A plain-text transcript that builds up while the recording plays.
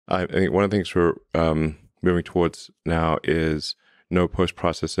I think one of the things we're moving towards now is no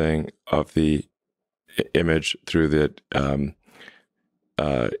post-processing of the image through the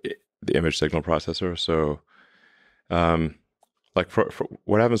image signal processor. So, like for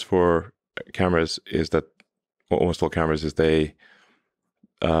what happens for cameras is that, well, almost all cameras is there's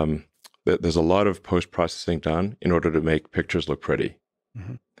a lot of post-processing done in order to make pictures look pretty.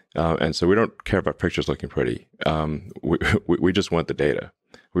 Mm-hmm. And so we don't care about pictures looking pretty. We just want the data.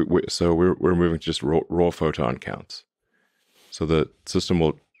 So we're moving to just raw photon counts. So the system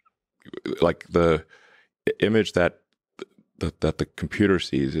will, like the image that the computer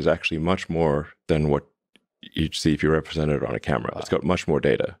sees is actually much more than what you'd see if you represented it on a camera. Wow. It's got much more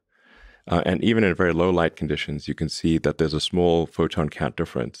data. And even in very low light conditions, you can see that there's a small photon count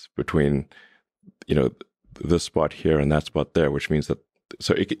difference between, this spot here and that spot there, which means that,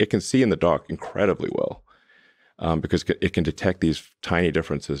 so it can see in the dark incredibly well, because it can detect these tiny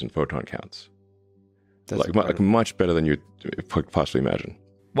differences in photon counts. That's like much better than you'd possibly imagine.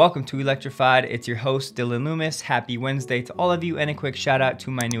 Welcome to Electrified. It's your host, Dylan Loomis. Happy Wednesday to all of you, and a quick shout out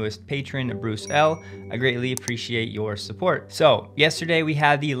to my newest patron, Bruce L. I greatly appreciate your support. So, yesterday we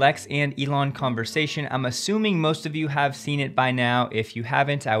had the Lex and Elon conversation. I'm assuming most of you have seen it by now. If you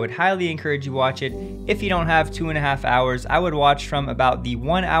haven't, I would highly encourage you watch it. If you don't have 2.5 hours, I would watch from about the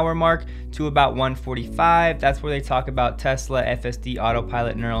 1 hour mark to about 1:45. That's where they talk about Tesla, FSD,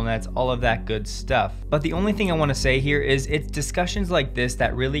 autopilot, neural nets, all of that good stuff. But the only thing I want to say here is it's discussions like this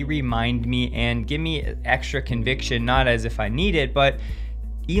that really remind me and give me extra conviction, not as if I need it, but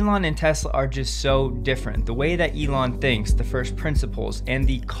Elon and Tesla are just so different. The way that Elon thinks, the first principles, and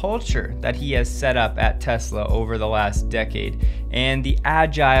the culture that he has set up at Tesla over the last decade, and the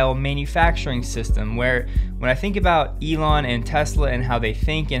agile manufacturing system, where when I think about Elon and Tesla and how they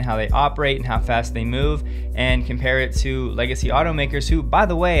think and how they operate and how fast they move, and compare it to legacy automakers who, by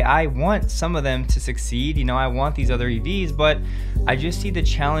the way, I want some of them to succeed. I want these other EVs, but I just see the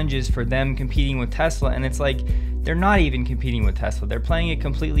challenges for them competing with Tesla, and it's like, they're not even competing with Tesla. They're playing a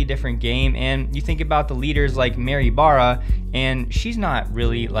completely different game. And you think about the leaders like Mary Barra, and she's not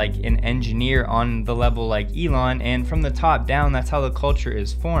really like an engineer on the level like Elon. And from the top down, that's how the culture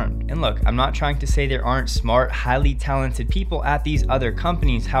is formed. And look, I'm not trying to say there aren't smart, highly talented people at these other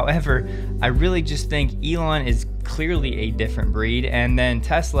companies. However, I really just think Elon is clearly a different breed, and then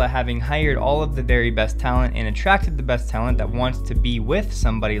Tesla, having hired all of the very best talent and attracted the best talent that wants to be with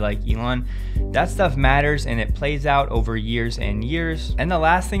somebody like Elon, that stuff matters and it plays out over years and years. And the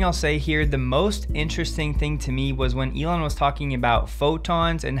last thing I'll say here, the most interesting thing to me was when Elon was talking about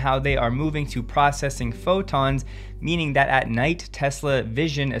photons and how they are moving to processing photons, meaning that at night Tesla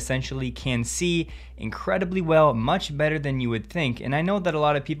vision essentially can see incredibly well, much better than you would think. And I know that a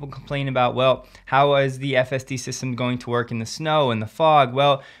lot of people complain about, well, how is the FSD system going to work in the snow and the fog?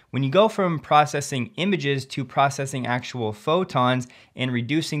 Well, when you go from processing images to processing actual photons and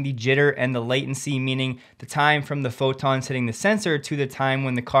reducing the jitter and the latency, meaning the time from the photons hitting the sensor to the time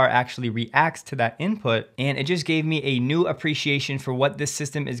when the car actually reacts to that input, and it just gave me a new appreciation for what this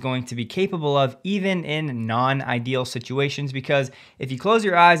system is going to be capable of, even in non-ideal situations. Because if you close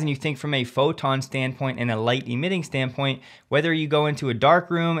your eyes and you think from a photon standpoint and a light emitting standpoint, whether you go into a dark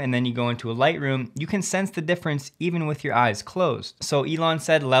room and then you go into a light room, you can sense the difference even with your eyes closed. So Elon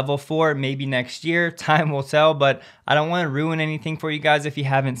said level 4, maybe next year, time will tell, but I don't want to ruin anything for you guys if you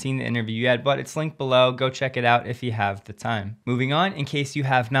haven't seen the interview yet, but it's linked below. Go check it out if you have the time. Moving on, in case you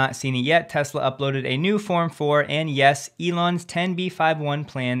have not seen it yet, Tesla uploaded a new Form 4, and yes, Elon's 10b5-1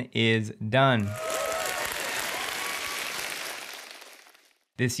 plan is done.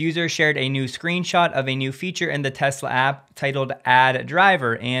 This user shared a new screenshot of a new feature in the Tesla app titled Add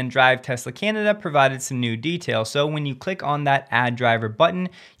Driver, and Drive Tesla Canada provided some new details. So when you click on that Add Driver button,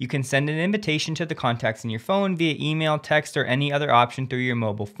 you can send an invitation to the contacts in your phone via email, text, or any other option through your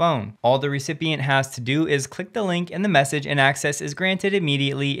mobile phone. All the recipient has to do is click the link in the message, and access is granted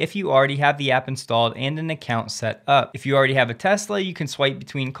immediately if you already have the app installed and an account set up. If you already have a Tesla, you can swipe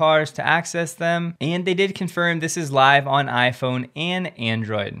between cars to access them, and they did confirm this is live on iPhone and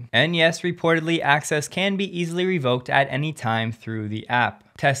Android. And yes, reportedly, access can be easily revoked at any time through the app.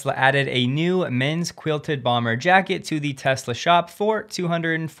 Tesla added a new men's quilted bomber jacket to the Tesla shop for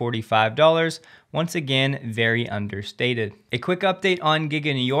 $245, once again, very understated. A quick update on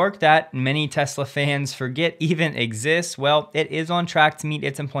Giga New York that many Tesla fans forget even exists. Well, it is on track to meet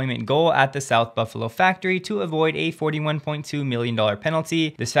its employment goal at the South Buffalo factory to avoid a $41.2 million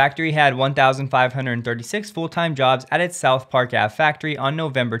penalty. This factory had 1,536 full-time jobs at its South Park Ave factory on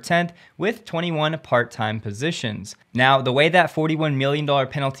November 10th with 21 part-time positions. Now, the way that $41 million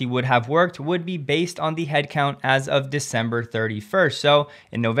penalty would have worked would be based on the headcount as of December 31st. So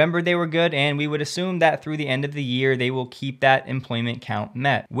in November, they were good, and we would assume that through the end of the year, they will keep that employment count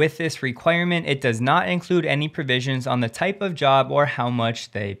met. With this requirement, it does not include any provisions on the type of job or how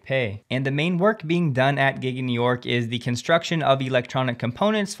much they pay. And the main work being done at Giga New York is the construction of electronic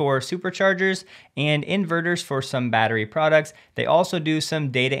components for superchargers and inverters for some battery products. They also do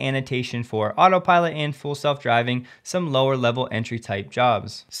some data annotation for autopilot and full self-driving, some lower level entry type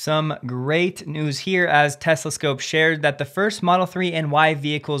jobs. Some great news here as TeslaScope shared that the first Model 3 and Y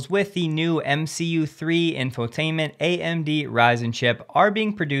vehicles with the new MCU3 infotainment AMD Ryzen chip are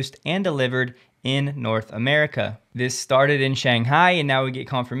being produced and delivered in North America. This started in Shanghai, and now we get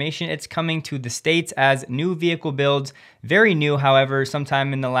confirmation it's coming to the States as new vehicle builds, very new, however,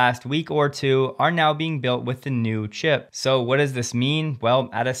 sometime in the last week or two, are now being built with the new chip. So what does this mean? Well,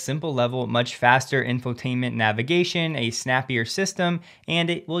 at a simple level, much faster infotainment navigation, a snappier system, and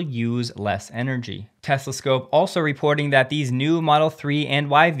it will use less energy. TeslaScope also reporting that these new Model 3 and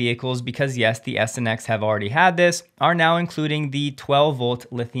Y vehicles, because yes, the S and X have already had this, are now including the 12-volt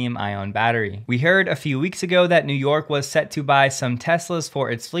lithium-ion battery. We heard a few weeks ago that New York was set to buy some Teslas for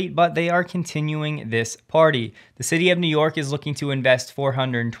its fleet, but they are continuing this party. The city of New York is looking to invest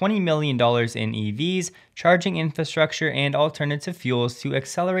 $420 million in EVs, charging infrastructure, and alternative fuels to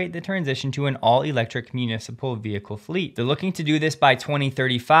accelerate the transition to an all-electric municipal vehicle fleet. They're looking to do this by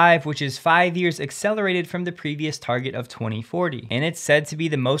 2035, which is 5 years accelerated from the previous target of 2040. And it's said to be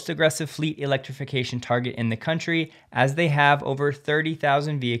the most aggressive fleet electrification target in the country, as they have over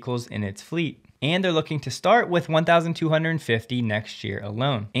 30,000 vehicles in its fleet. And they're looking to start with 1,250 next year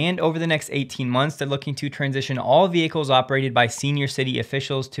alone. And over the next 18 months, they're looking to transition all vehicles operated by senior city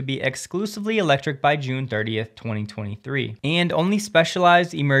officials to be exclusively electric by June 30th, 2023. And only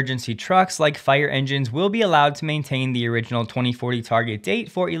specialized emergency trucks like fire engines will be allowed to maintain the original 2040 target date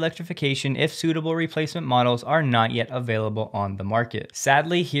for electrification if suitable replacement models are not yet available on the market.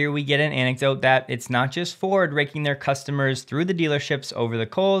 Sadly, here we get an anecdote that it's not just Ford raking their customers through the dealerships over the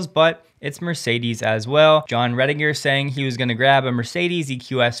coals, but it's Mercedes as well. John Redinger saying he was going to grab a Mercedes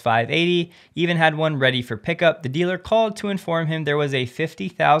EQS 580, even had one ready for pickup. The dealer called to inform him there was a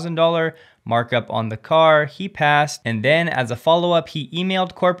 $50,000 markup on the car. He passed, and then as a follow-up, he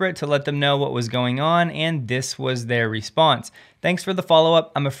emailed corporate to let them know what was going on, and this was their response. Thanks for the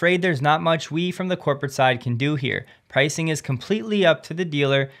follow-up. I'm afraid there's not much we from the corporate side can do here. Pricing is completely up to the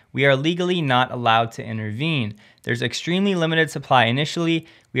dealer. We are legally not allowed to intervene. There's extremely limited supply initially.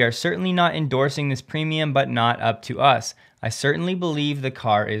 We are certainly not endorsing this premium, but not up to us. I certainly believe the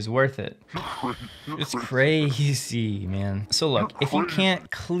car is worth it. It's crazy, man. So look, if you can't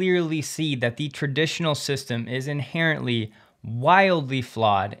clearly see that the traditional system is inherently wildly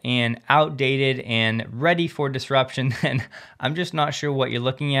flawed and outdated and ready for disruption, then I'm just not sure what you're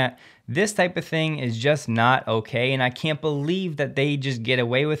looking at. This type of thing is just not okay, and I can't believe that they just get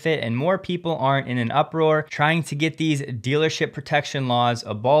away with it and more people aren't in an uproar trying to get these dealership protection laws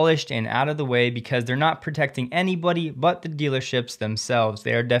abolished and out of the way, because they're not protecting anybody but the dealerships themselves.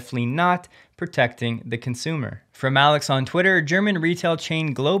 They are definitely not protecting the consumer. From Alex on Twitter, German retail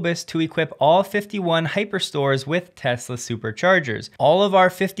chain Globus to equip all 51 hyperstores with Tesla superchargers. All of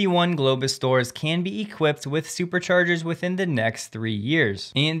our 51 Globus stores can be equipped with superchargers within the next 3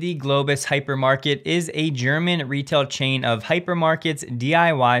 years. And the Globus hypermarket is a German retail chain of hypermarkets,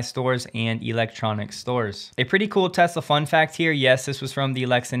 DIY stores, and electronics stores. A pretty cool Tesla fun fact here. Yes, this was from the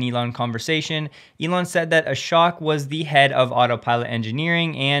Lex and Elon conversation. Elon said that Ashok was the head of autopilot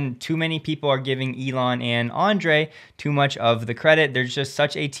engineering, and too many people are giving Elon and Andre too much of the credit. There's just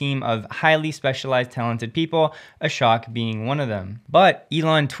such a team of highly specialized, talented people, Ashok being one of them. But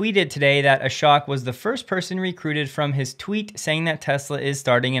Elon tweeted today that Ashok was the first person recruited from his tweet saying that Tesla is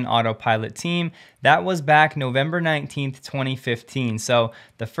starting an autopilot team. That was back November 19th, 2015. So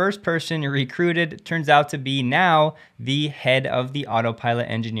the first person recruited turns out to be now the head of the autopilot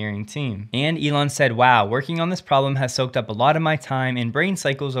engineering team. And Elon said, wow, working on this problem has soaked up a lot of my time and brain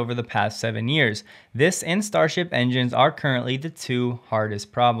cycles over the past 7 years. This and Starship engines are currently the two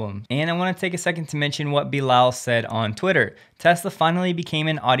hardest problems. And I want to take a second to mention what Bilal said on Twitter. Tesla finally became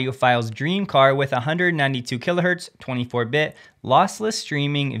an audiophile's dream car with 192 kilohertz, 24-bit lossless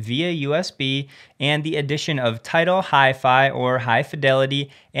streaming via USB, and the addition of Tidal Hi-Fi or high fidelity,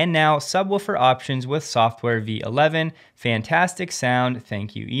 and now subwoofer options with software v11. Fantastic sound,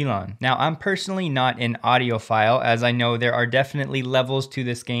 thank you Elon. Now I'm personally not an audiophile, as I know there are definitely levels to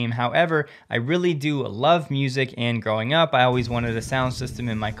this game. However, I really do love music, and growing up I always wanted a sound system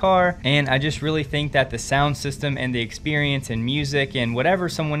in my car, and I just really think that the sound system and the experience in music and whatever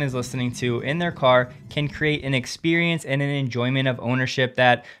someone is listening to in their car can create an experience and an enjoyment of ownership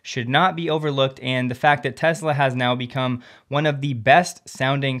that should not be overlooked. And the fact that Tesla has now become one of the best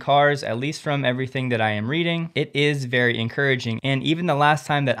sounding cars, at least from everything that I am reading, it is very encouraging. And even the last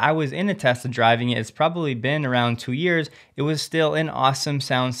time that I was in a Tesla driving it, it's probably been around 2 years, it was still an awesome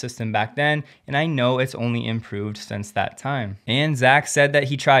sound system back then, and I know it's only improved since that time. And Zach said that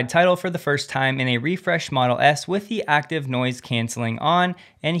he tried Tidal for the first time in a refreshed Model S with the active noise canceling on,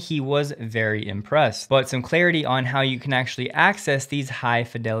 and he was very impressed. But some clarity on how you can actually access these high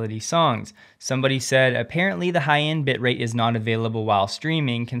fidelity songs. Somebody said, apparently the high-end bitrate is not available while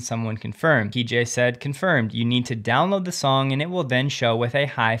streaming. Can someone confirm? TJ said, confirmed. You need to download the song and it will then show with a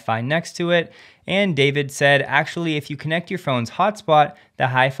hi-fi next to it. And David said, actually, if you connect your phone's hotspot, the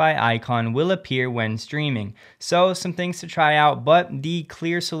hi-fi icon will appear when streaming. So some things to try out, but the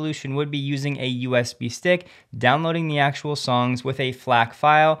clear solution would be using a USB stick, downloading the actual songs with a FLAC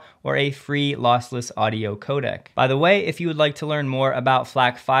file or a free lossless audio codec. By the way, if you would like to learn more about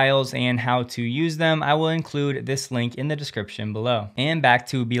FLAC files and how to use them, I will include this link in the description below. And back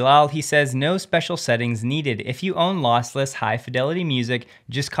to Bilal, he says, no special settings needed. If you own lossless high fidelity music,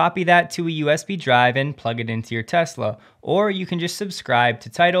 just copy that to a USB drive and plug it into your Tesla. Or you can just subscribe to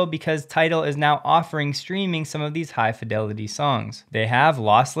Tidal, because Tidal is now offering streaming some of these high fidelity songs. They have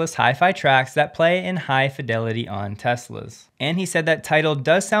lossless hi-fi tracks that play in high fidelity on Teslas. And he said that Tidal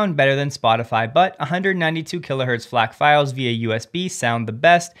does sound better than Spotify, but 192 kilohertz FLAC files via USB sound the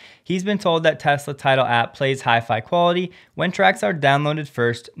best. He's been told that Tesla Tidal app plays hi-fi quality when tracks are downloaded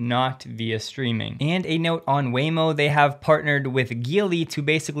first, not via streaming. And a note on Waymo, they have partnered with Geely to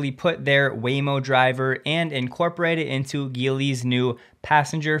basically put their Waymo driver and incorporate it into Geely's new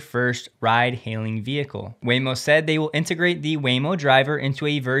passenger-first ride-hailing vehicle. Waymo said they will integrate the Waymo driver into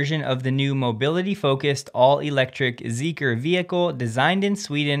a version of the new mobility-focused all-electric Zeekr vehicle designed in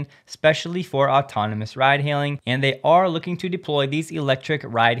Sweden specially for autonomous ride-hailing, and they are looking to deploy these electric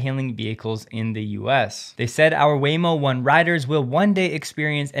ride-hailing vehicles in the US. They said our Waymo One riders will one day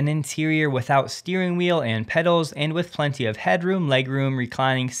experience an interior without steering wheel and pedals, and with plenty of headroom, legroom,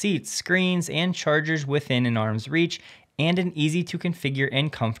 reclining seats, screens, and chargers within an arm's reach, and an easy to configure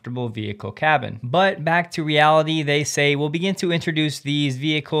and comfortable vehicle cabin. But back to reality, they say we'll begin to introduce these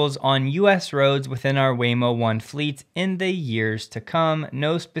vehicles on US roads within our Waymo One fleet in the years to come.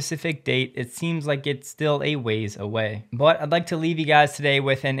 No specific date, it seems like it's still a ways away. But I'd like to leave you guys today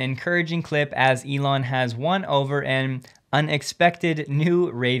with an encouraging clip, as Elon has won over an unexpected new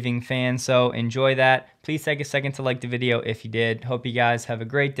raving fan, so enjoy that. Please take a second to like the video if you did. Hope you guys have a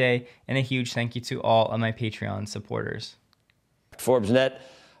great day, and a huge thank you to all of my Patreon supporters. Forbes Net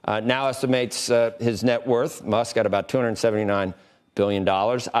now estimates his net worth, Musk, at about $279 billion.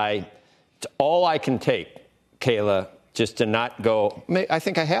 It's all I can take, Kayla, just to not go, I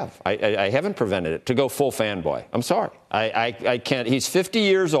think I have. I haven't prevented it, to go full fanboy. I'm sorry. I can't. He's 50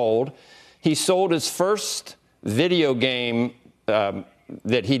 years old. He sold his first video game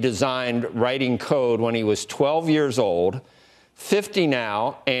that he designed writing code when he was 12 years old, 50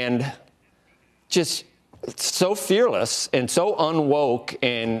 now, and just so fearless and so unwoke.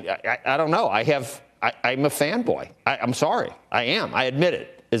 And I don't know. I'm a fanboy. I'm sorry. I am. I admit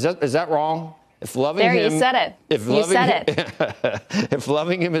it. Is that wrong? If loving there, him, you said it. If you loving said it. If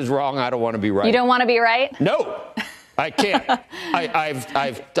loving him is wrong, I don't want to be right. You don't want to be right? No, I can't.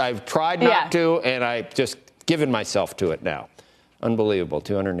 I've tried not to, and I've just given myself to it now. Unbelievable,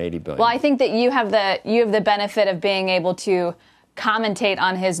 $280 billion. Well, I think that you have the benefit of being able to commentate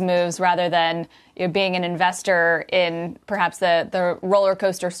on his moves rather than being an investor in perhaps the roller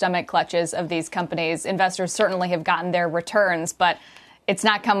coaster stomach clutches of these companies. Investors certainly have gotten their returns, but it's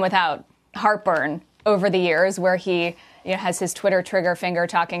not come without heartburn over the years, where he has his Twitter trigger finger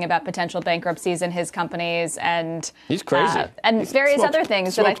talking about potential bankruptcies in his companies, and he's crazy, and various other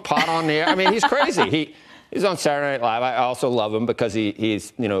things. Smoked pot on the air. I mean, he's crazy. He's on Saturday Night Live. I also love him because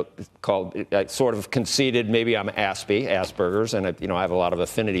he's called sort of conceited. Maybe I'm Asperger's, and I have a lot of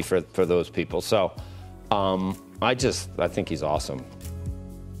affinity for those people. So I think he's awesome.